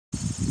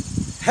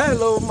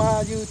Hello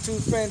my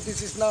YouTube friend,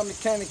 this is Now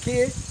Mechanic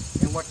here,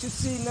 and what you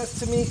see next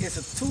to me is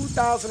a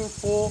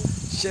 2004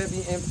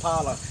 Chevy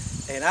Impala,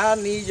 and I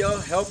need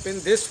your help in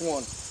this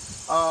one.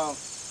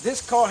 This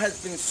car has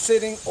been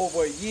sitting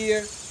over a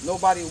year.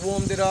 Nobody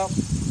warmed it up,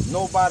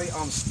 nobody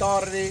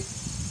started it.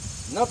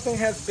 Nothing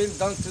has been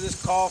done to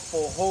this car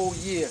for a whole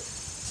year.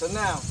 So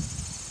now,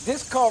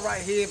 this car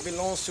right here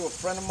belongs to a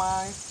friend of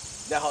mine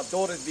that her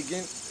daughter's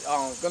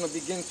gonna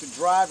begin to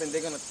drive, and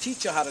they're gonna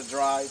teach her how to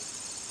drive.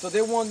 So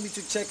they want me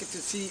to check it to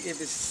see if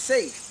it's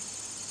safe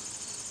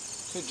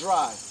to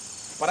drive.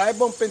 But I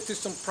bump into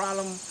some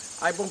problem.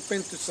 I bump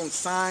into some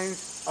signs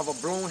of a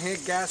blown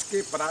head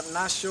gasket, but I'm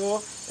not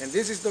sure. And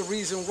this is the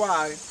reason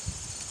why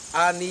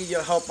I need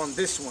your help on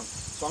this one.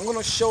 So I'm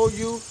gonna show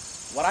you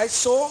what I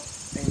saw,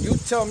 and you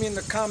tell me in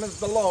the comments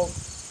below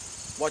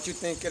what you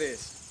think it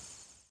is.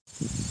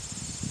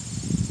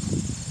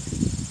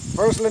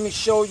 First, let me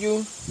show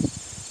you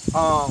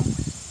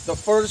the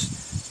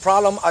first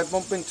problem I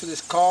bump into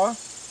this car.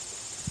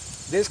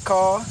 This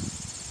car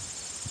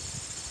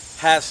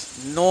has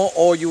no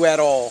oil at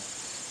all.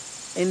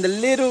 In the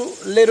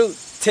little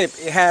tip,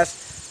 it has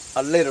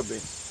a little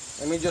bit.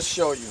 Let me just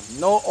show you.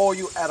 No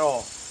oil at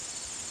all.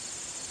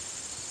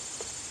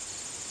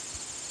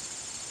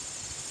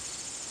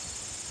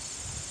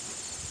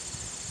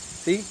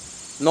 See?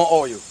 No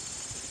oil.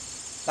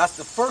 That's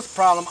the first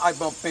problem I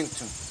bump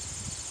into.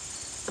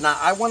 Now,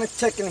 I want to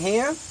check in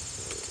here.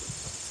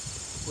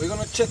 We're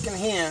going to check in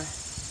here.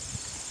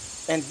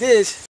 And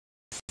this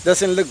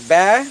doesn't look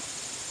bad.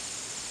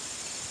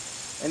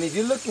 And if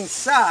you look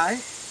inside,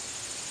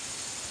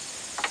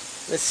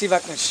 let's see if I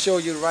can show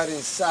you right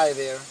inside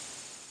there.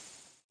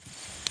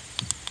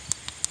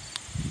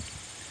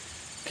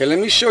 Okay, let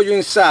me show you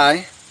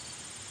inside.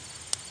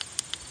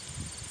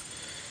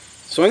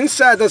 So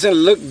inside doesn't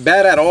look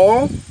bad at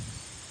all.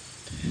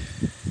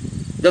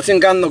 Doesn't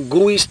got no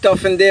gooey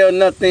stuff in there or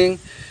nothing.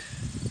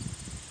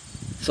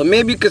 So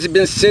maybe because it's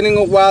been sitting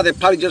a while, they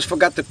probably just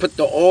forgot to put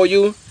the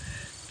oil,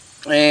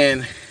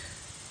 and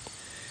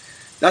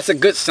that's a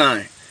good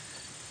sign.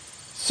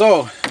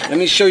 So let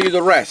me show you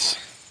the rest.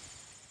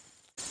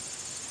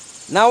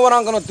 Now what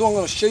I'm gonna do, I'm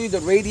gonna show you the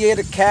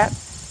radiator cap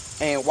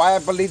and why I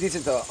believe this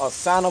is a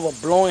sign of a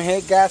blown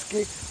head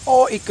gasket,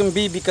 or it can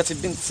be because it's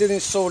been sitting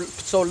so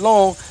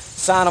long,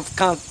 sign of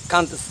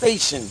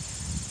condensation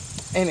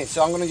in it.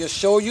 So I'm gonna just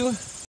show you,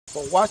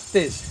 but watch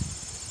this.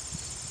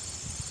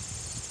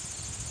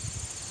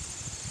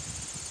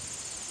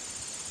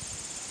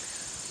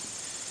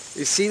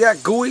 You see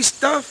that gooey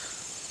stuff?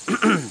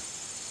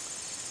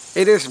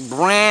 It is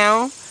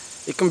brown.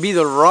 It can be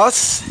the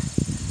rust.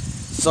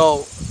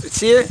 So,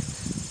 see it?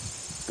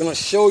 I'm gonna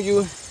show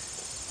you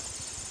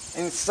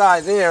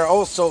inside there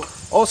also.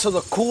 Also the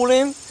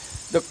cooling.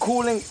 The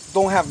cooling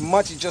don't have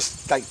much. It's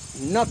just like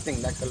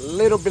nothing, like a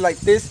little bit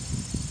like this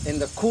in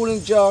the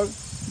cooling jug.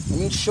 Let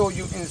me show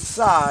you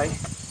inside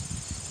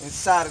in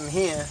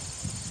here,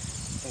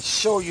 and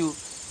show you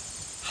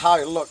how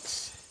it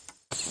looks.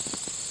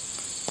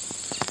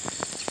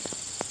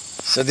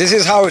 So this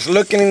is how it's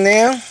looking in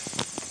there.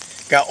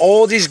 Got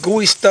all this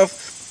gooey stuff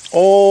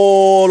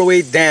all the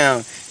way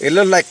down. It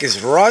looks like it's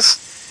rust,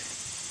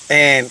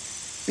 and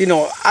you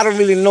know, I don't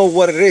really know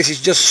what it is.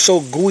 It's just so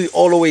gooey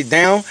all the way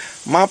down.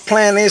 My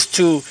plan is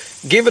to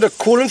give it a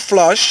cooling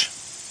flush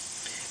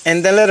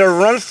and then let it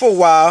run for a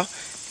while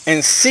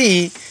and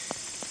see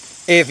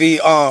if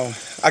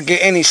I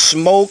get any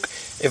smoke,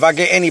 if I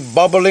get any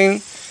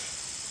bubbling.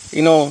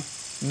 You know,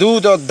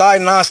 do the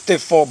diagnostic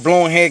for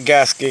blown head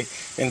gasket.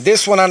 And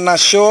this one I'm not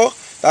sure.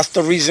 That's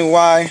the reason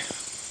why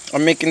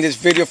I'm making this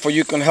video, for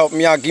you can help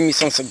me out, give me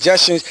some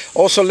suggestions.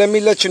 Also, let me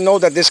let you know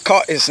that this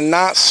car is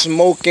not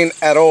smoking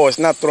at all. It's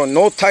not throwing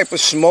no type of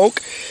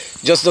smoke.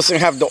 Just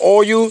doesn't have the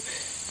oil,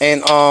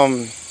 and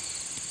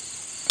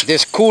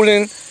this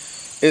cooling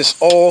is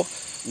all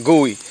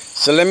gooey.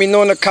 So let me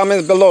know in the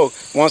comments below.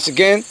 Once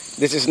again,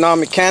 this is Now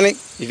Mechanic.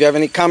 If you have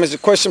any comments or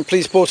questions,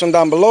 please post them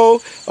down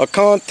below, or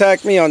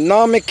contact me on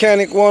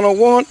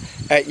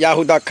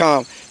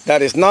nowmechanic101@yahoo.com.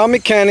 That is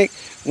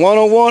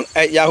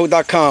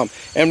nowmechanic101@yahoo.com.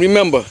 And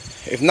remember,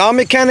 if Now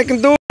Mechanic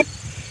can do it,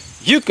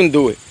 you can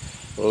do it.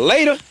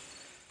 Later.